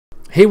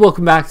Hey,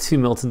 welcome back to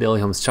Milton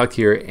Daily Homes. Chuck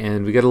here,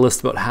 and we got a list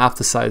about half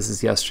the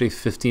sizes yesterday,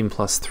 15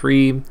 plus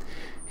 3.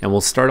 And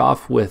we'll start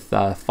off with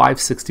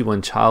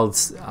 561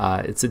 Childs.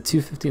 It's at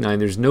 259.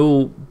 There's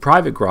no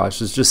private garage,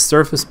 there's just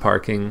surface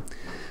parking.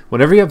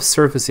 Whenever you have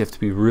surface, you have to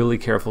be really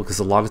careful because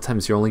a lot of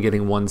times you're only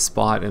getting one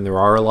spot, and there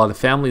are a lot of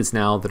families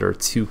now that are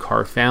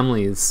two-car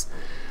families.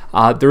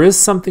 There is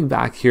something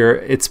back here.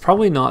 It's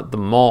probably not the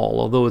mall,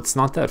 although it's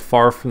not that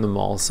far from the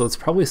mall, so it's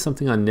probably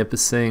something on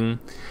Nipissing.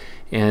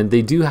 And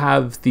they do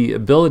have the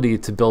ability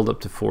to build up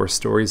to 4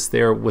 stories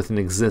there with an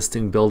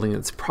existing building.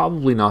 It's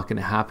probably not going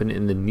to happen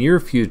in the near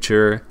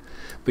future,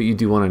 but you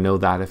do want to know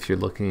that if you're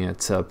looking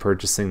at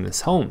purchasing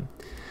this home.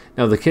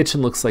 Now the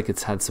kitchen looks like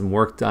it's had some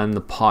work done.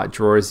 The pot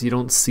drawers, you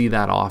don't see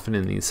that often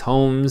in these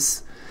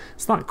homes.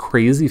 It's not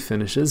crazy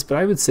finishes, but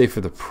I would say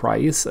for the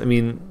price, I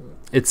mean,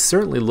 it's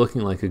certainly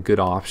looking like a good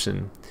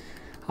option.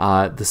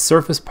 The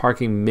surface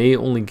parking may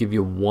only give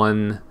you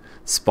one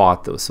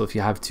spot though, so if you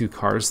have 2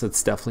 cars,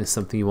 that's definitely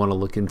something you want to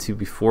look into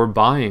before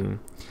buying.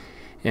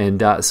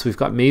 And so we've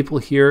got Maple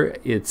here.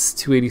 It's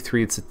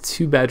 283. It's a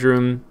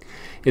 2-bedroom.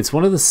 It's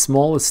one of the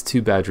smallest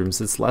 2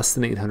 bedrooms. It's less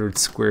than 800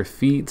 square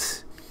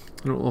feet.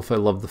 I don't know if I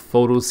love the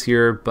photos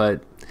here,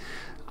 but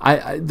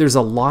there's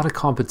a lot of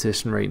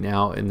competition right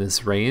now in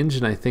this range,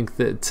 and I think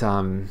that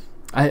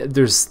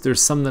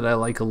there's some that I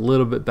like a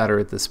little bit better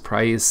at this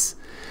price.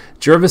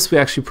 Jervis we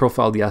actually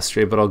profiled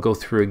yesterday, but I'll go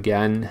through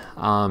again.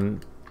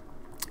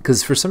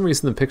 Because for some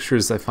reason the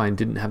pictures I find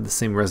didn't have the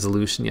same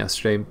resolution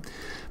yesterday.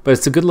 But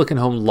it's a good looking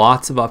home,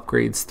 lots of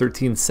upgrades,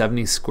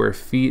 1370 square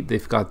feet.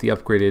 They've got the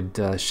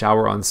upgraded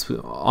shower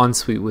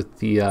ensuite with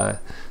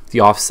the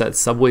offset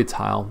subway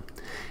tile,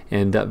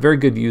 and very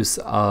good use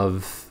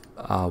of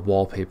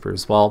wallpaper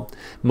as well.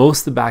 Most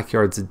of the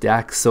backyard's a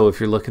deck, so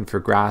if you're looking for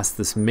grass,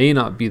 this may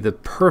not be the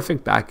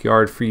perfect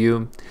backyard for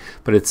you,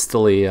 but it's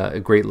still a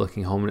great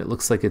looking home, and it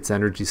looks like it's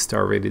Energy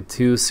Star rated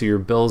too, so your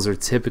bills are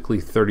typically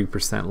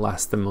 30%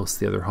 less than most of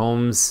the other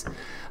homes.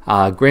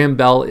 Graham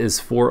Bell is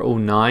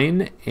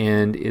 409,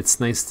 and it's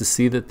nice to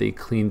see that they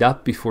cleaned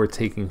up before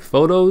taking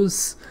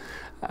photos.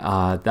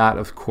 That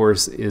of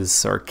course is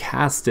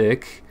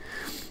sarcastic.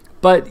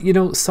 But you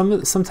know,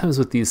 sometimes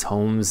with these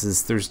homes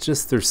is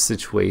there's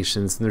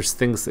situations and there's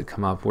things that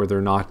come up where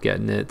they're not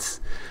getting it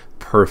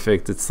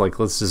perfect. It's like,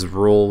 let's just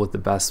roll with the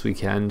best we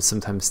can.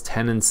 Sometimes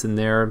tenants in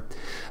there.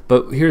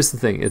 But here's the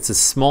thing, it's a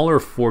smaller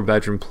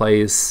 4-bedroom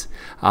place.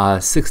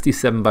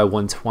 67 by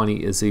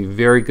 120 is a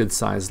very good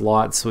sized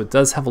lot, so it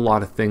does have a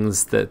lot of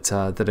things that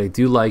I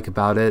do like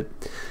about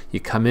it. You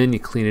come in, you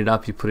clean it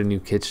up, you put a new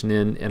kitchen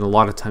in, and a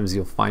lot of times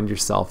you'll find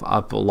yourself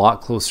up a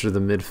lot closer to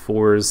the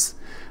mid-4s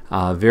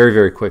very,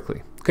 very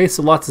quickly. Okay,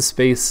 so lots of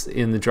space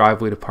in the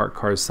driveway to park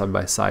cars side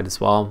by side as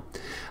well.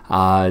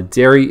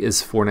 Dairy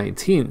is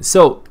 419.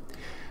 So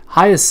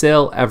highest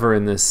sale ever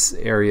in this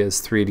area is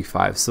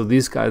 385. So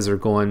these guys are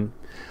going,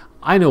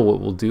 I know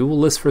what we'll do. We'll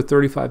list for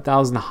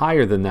 35,000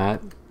 higher than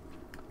that.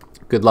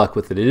 Good luck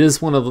with it. It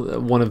is one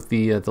of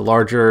the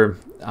larger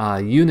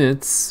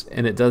units,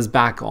 and it does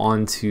back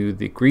onto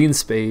the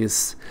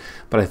Greenspace,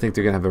 but I think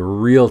they're going to have a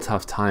real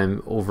tough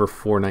time over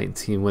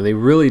 419 when they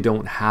really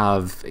don't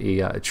have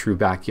a true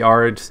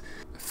backyard.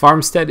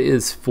 Farmstead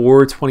is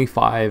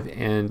 425,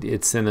 and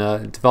it's in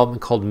a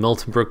development called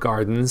Milton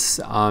Gardens.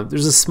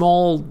 There's a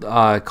small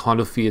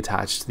condo fee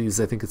attached to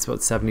these. I think it's about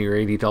 $70 or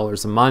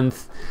 $80 a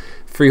month.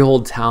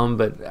 Freehold town,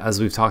 but as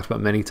we've talked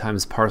about many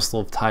times, parcel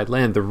of tied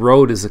land. The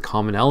road is a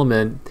common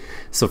element,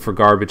 so for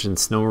garbage and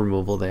snow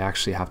removal, they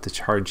actually have to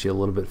charge you a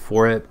little bit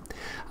for it.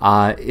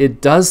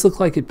 It does look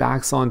like it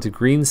backs onto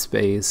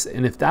Greenspace,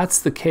 and if that's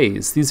the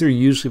case, these are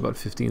usually about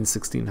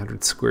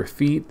 1,600 square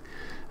feet.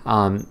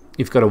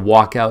 You've got to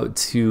walk out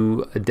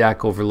to a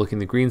deck overlooking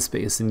the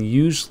Greenspace, and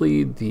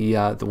usually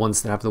the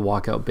ones that have the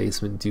walkout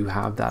basement do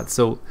have that,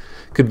 so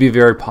could be a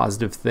very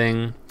positive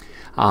thing.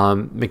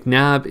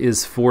 McNabb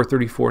is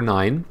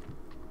 434.9,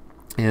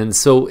 and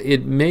so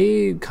it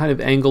may kind of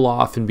angle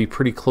off and be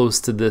pretty close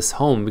to this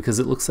home because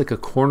it looks like a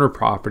corner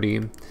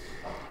property,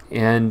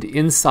 and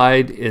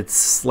inside it's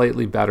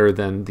slightly better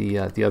than the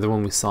other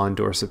one we saw in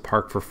Dorset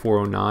Park for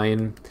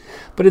 409,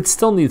 but it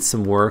still needs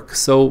some work.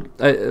 So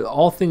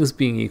all things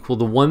being equal,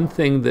 the one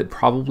thing that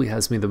probably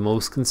has me the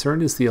most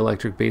concerned is the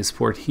electric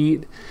baseboard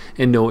heat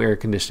and no air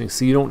conditioning.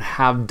 So you don't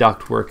have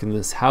ductwork in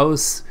this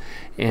house,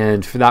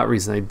 and for that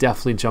reason I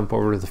definitely jump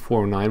over to the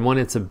 409 one.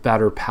 It's a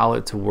better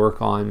palette to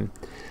work on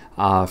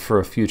for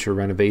a future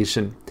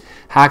renovation.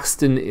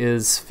 Haxton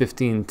is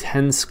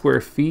 1510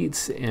 square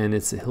feet, and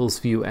it's a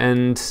Hillsview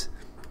end.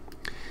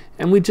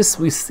 And we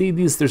see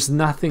these, there's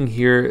nothing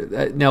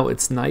here. Now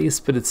it's nice,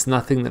 but it's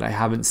nothing that I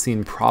haven't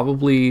seen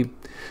probably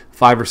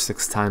 5 or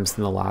 6 times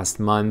in the last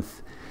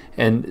month.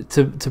 And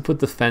to put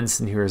the fence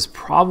in here is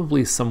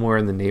probably somewhere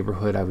in the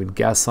neighborhood, I would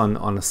guess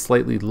on a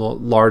slightly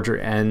larger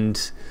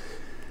end.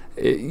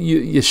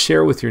 You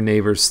share with your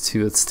neighbors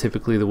too. It's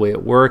typically the way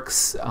it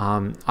works.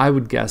 I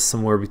would guess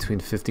somewhere between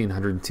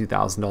 $1,500 and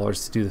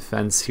 $2,000 to do the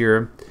fence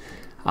here.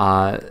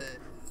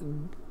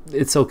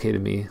 It's okay to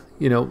me.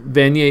 You know,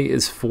 Vanier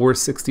is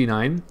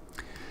 $469.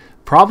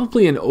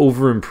 probably an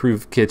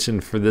over-improved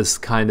kitchen for this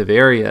kind of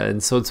area,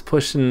 and so it's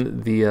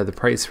pushing the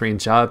price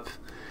range up.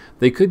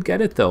 They could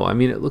get it though. I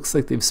mean, it looks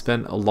like they've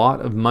spent a lot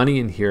of money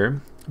in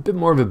here. A bit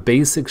more of a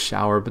basic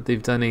shower, but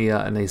they've done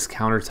a nice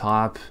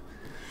countertop.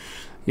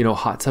 You know,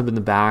 hot tub in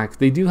the back.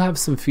 They do have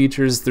some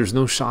features. There's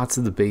no shots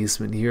of the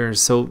basement here,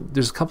 so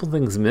there's a couple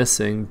things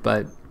missing,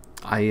 but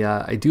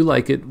I do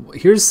like it.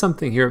 Here's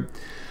something here.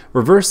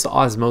 Reverse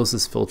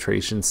osmosis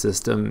filtration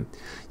system.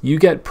 You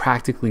get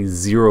practically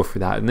zero for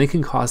that, and they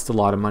can cost a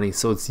lot of money,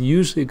 so it's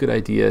usually a good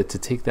idea to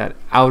take that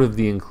out of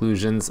the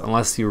inclusions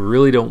unless you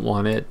really don't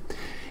want it.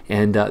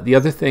 And the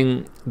other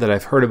thing that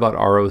I've heard about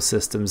RO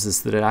systems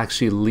is that it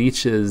actually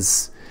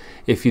leaches.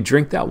 If you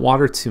drink that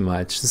water too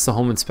much, this is a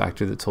home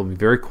inspector that told me,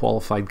 very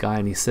qualified guy,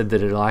 and he said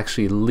that it'll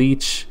actually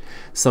leach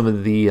some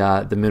of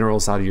the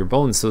minerals out of your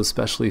bones. So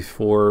especially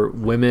for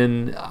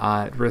women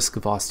at risk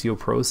of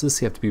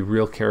osteoporosis, you have to be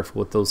real careful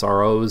with those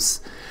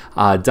ROs.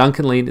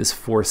 Duncan Lane is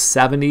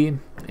 $470,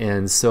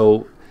 and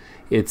so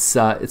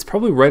it's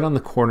probably right on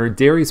the corner.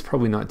 Derry's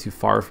probably not too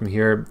far from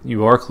here.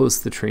 You are close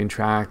to the train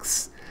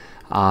tracks.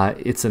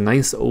 It's a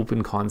nice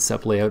open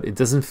concept layout. It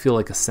doesn't feel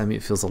like a semi.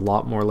 It feels a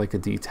lot more like a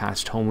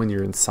detached home when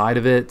you're inside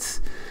of it.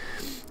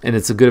 And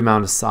it's a good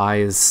amount of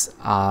size.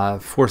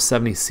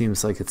 470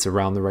 seems like it's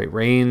around the right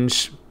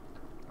range.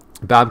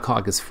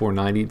 Babcock is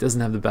 490. It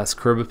doesn't have the best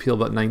curb appeal,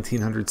 about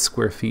 1,900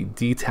 square feet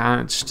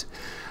detached.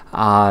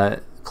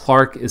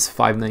 Clark is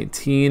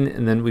 519.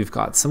 And then we've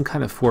got some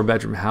kind of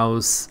 4-bedroom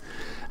house.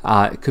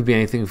 It could be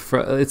anything.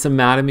 It's a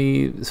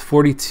Mattamy, it's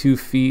 42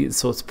 feet,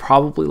 so it's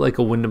probably like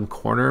a Wyndham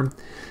Corner,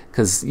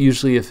 because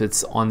usually if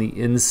it's on the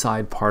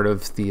inside part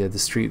of the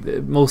street,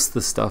 most of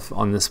the stuff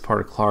on this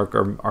part of Clark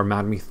are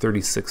Mattamy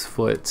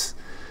 36-foot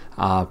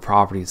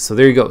properties. So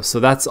there you go. So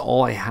that's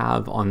all I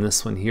have on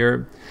this one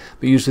here.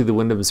 But usually the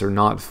Wyndhams are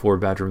not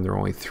 4-bedroom, they're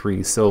only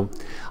 3. So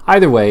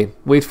either way,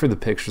 wait for the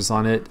pictures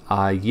on it.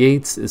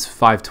 Yates is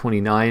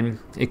 529.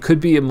 It could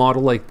be a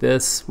model like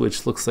this,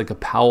 which looks like a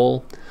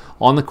Powell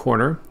on the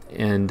corner,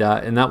 and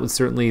that would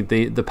certainly,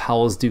 the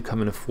Powells do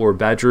come in a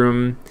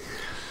 4-bedroom.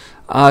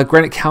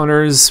 Granite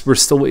counters, we're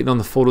still waiting on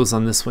the photos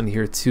on this one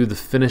here too. The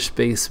finished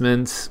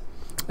basement,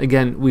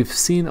 again, we've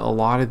seen a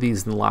lot of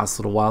these in the last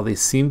little while. They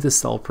seem to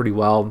sell pretty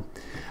well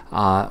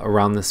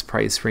around this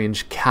price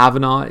range.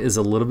 Kavanaugh is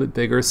a little bit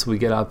bigger, so we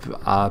get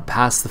up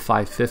past the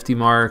 550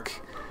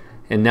 mark.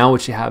 And now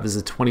what you have is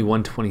a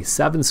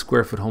 2127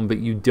 square foot home, but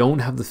you don't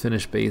have the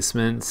finished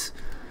basement.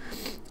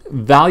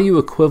 Value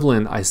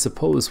equivalent, I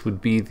suppose, would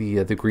be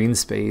the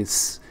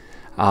Greenspace.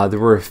 There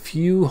were a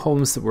few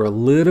homes that were a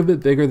little bit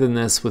bigger than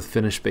this with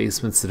finished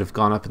basements that have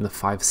gone up in the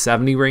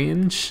 570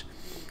 range.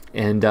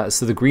 And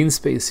so the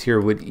Greenspace here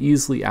would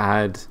easily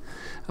add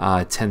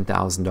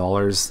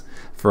 $10,000.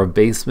 For a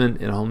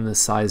basement in a home this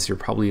size, you're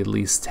probably at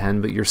least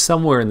 10, but you're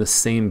somewhere in the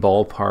same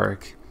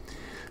ballpark.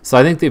 So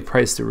I think they've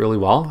priced it really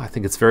well. I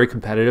think it's very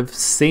competitive.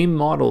 Same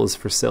model is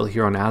for sale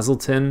here on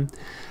Azleton.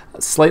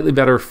 Slightly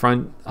better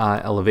front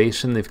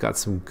elevation. They've got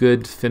some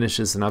good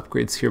finishes and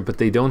upgrades here, but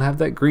they don't have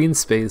that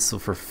Greenspace. So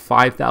for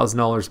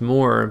 $5,000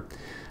 more,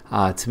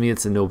 to me,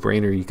 it's a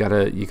no-brainer. You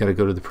gotta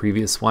go to the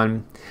previous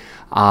one.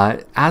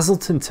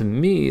 Azleton to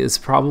me is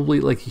probably,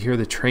 like, you hear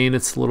the train,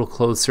 it's a little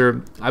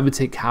closer. I would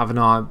take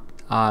Kavanaugh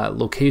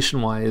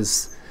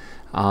location-wise,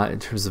 in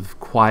terms of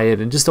quiet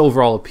and just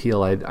overall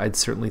appeal. I'd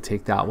certainly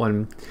take that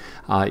one.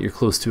 You're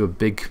close to a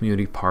big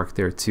community park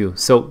there too.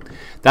 So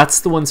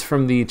that's the ones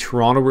from the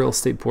Toronto Real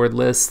Estate Board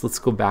list. Let's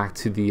go back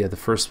to the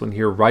first one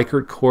here.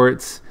 Reichert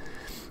Court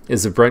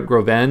is a Brent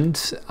Grove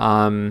end,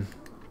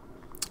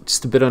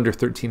 just a bit under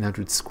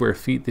 1,300 square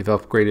feet. They've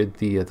upgraded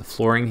the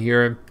flooring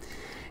here,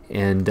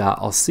 and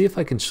I'll see if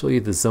I can show you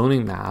the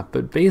zoning map.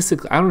 But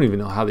basically, I don't even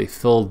know how they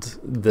filled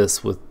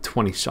this with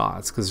 20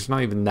 shots, because there's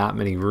not even that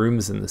many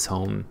rooms in this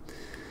home.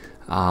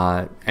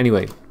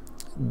 Anyway,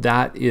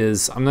 that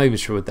is, I'm not even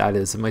sure what that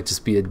is. It might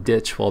just be a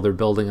ditch while they're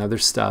building other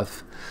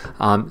stuff.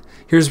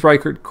 Here's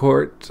Reichert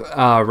Court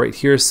right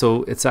here.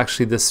 So it's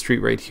actually this street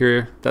right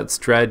here that's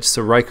dredged.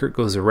 So Reichert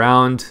goes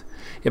around.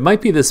 It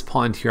might be this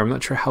pond here. I'm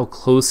not sure how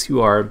close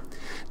you are.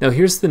 Now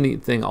here's the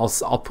neat thing.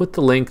 I'll put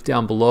the link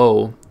down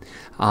below.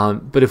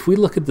 But if we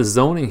look at the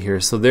zoning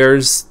here, so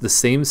there's the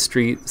same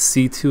street.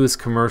 C2 is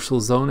commercial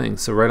zoning.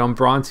 So right on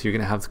Bronte, you're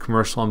going to have the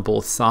commercial on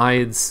both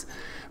sides.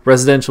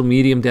 Residential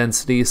medium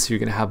density, so you're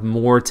going to have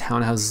more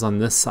townhouses on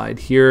this side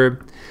here.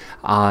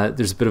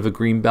 There's a bit of a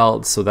green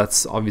belt, so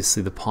that's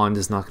obviously the pond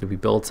is not going to be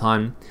built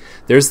on.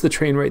 There's the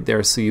train right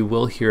there, so you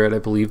will hear it. I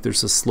believe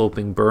there's a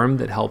sloping berm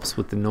that helps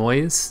with the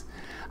noise.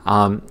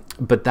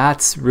 But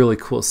that's really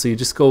cool. So you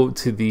just go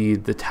to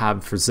the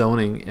tab for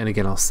zoning, and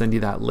again, I'll send you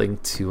that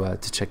link to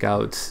check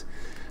out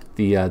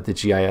the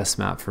GIS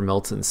map for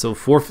Milton. So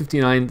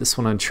 459, this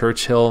one on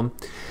Churchill.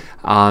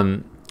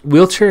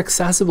 Wheelchair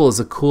accessible is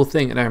a cool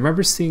thing, and I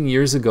remember seeing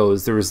years ago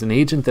there was an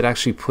agent that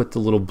actually put the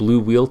little blue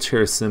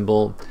wheelchair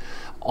symbol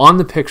on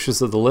the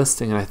pictures of the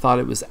listing, and I thought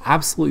it was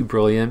absolutely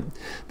brilliant,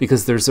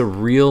 because there's a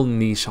real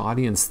niche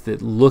audience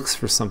that looks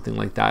for something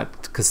like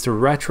that, because to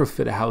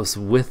retrofit a house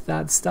with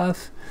that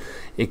stuff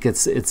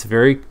it's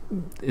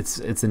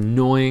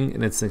annoying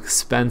and it's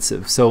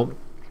expensive. So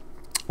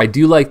I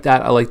do like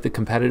that. I like the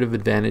competitive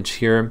advantage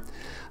here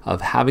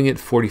of having it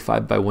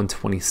 45 by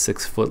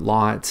 126 foot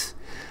lot.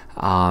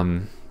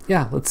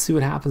 Yeah, let's see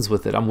what happens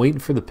with it. I'm waiting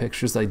for the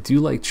pictures. I do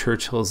like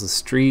Churchill as a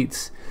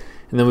street.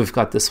 And then we've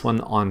got this one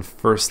on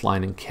First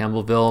Line in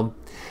Campbellville.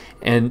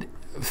 And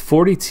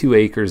 42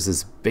 acres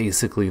is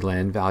basically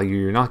land value.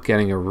 You're not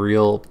getting a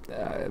real,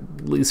 at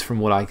least from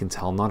what I can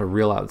tell, not a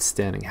real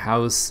outstanding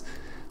house.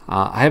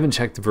 I haven't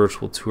checked the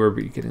virtual tour,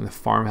 but you're getting the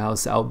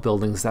farmhouse,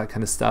 outbuildings, that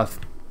kind of stuff.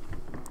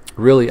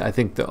 Really, I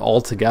think that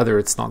altogether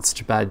it's not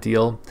such a bad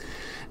deal.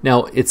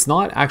 Now, it's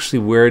not actually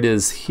where it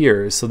is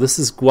here. So this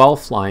is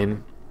Guelph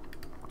Line.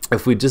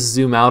 If we just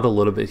zoom out a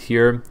little bit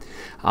here,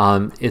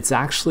 it's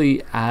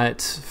actually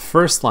at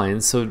First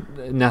Line. So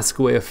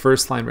Nescawaja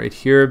First Line right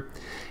here.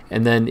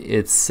 And then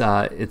it's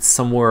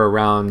somewhere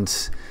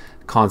around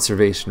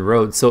Conservation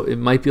Road. So it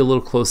might be a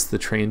little close to the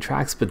train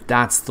tracks, but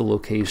that's the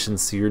location.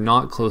 So you're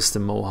not close to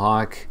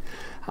Mohawk.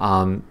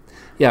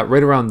 Yeah,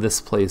 right around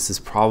this place is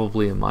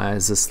probably, in my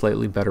eyes, a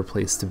slightly better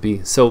place to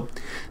be. So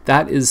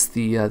that is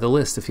the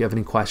list. If you have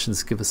any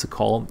questions, give us a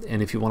call.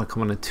 And if you want to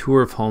come on a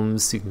tour of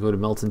homes, you can go to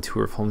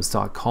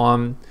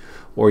miltontourofhomes.com,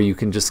 or you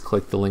can just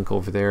click the link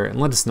over there and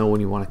let us know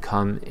when you want to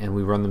come. And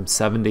we run them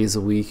 7 days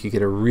a week. You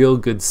get a real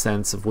good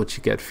sense of what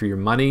you get for your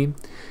money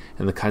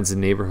and the kinds of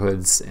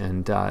neighborhoods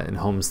and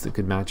homes that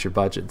could match your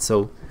budget.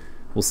 So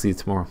we'll see you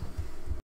tomorrow.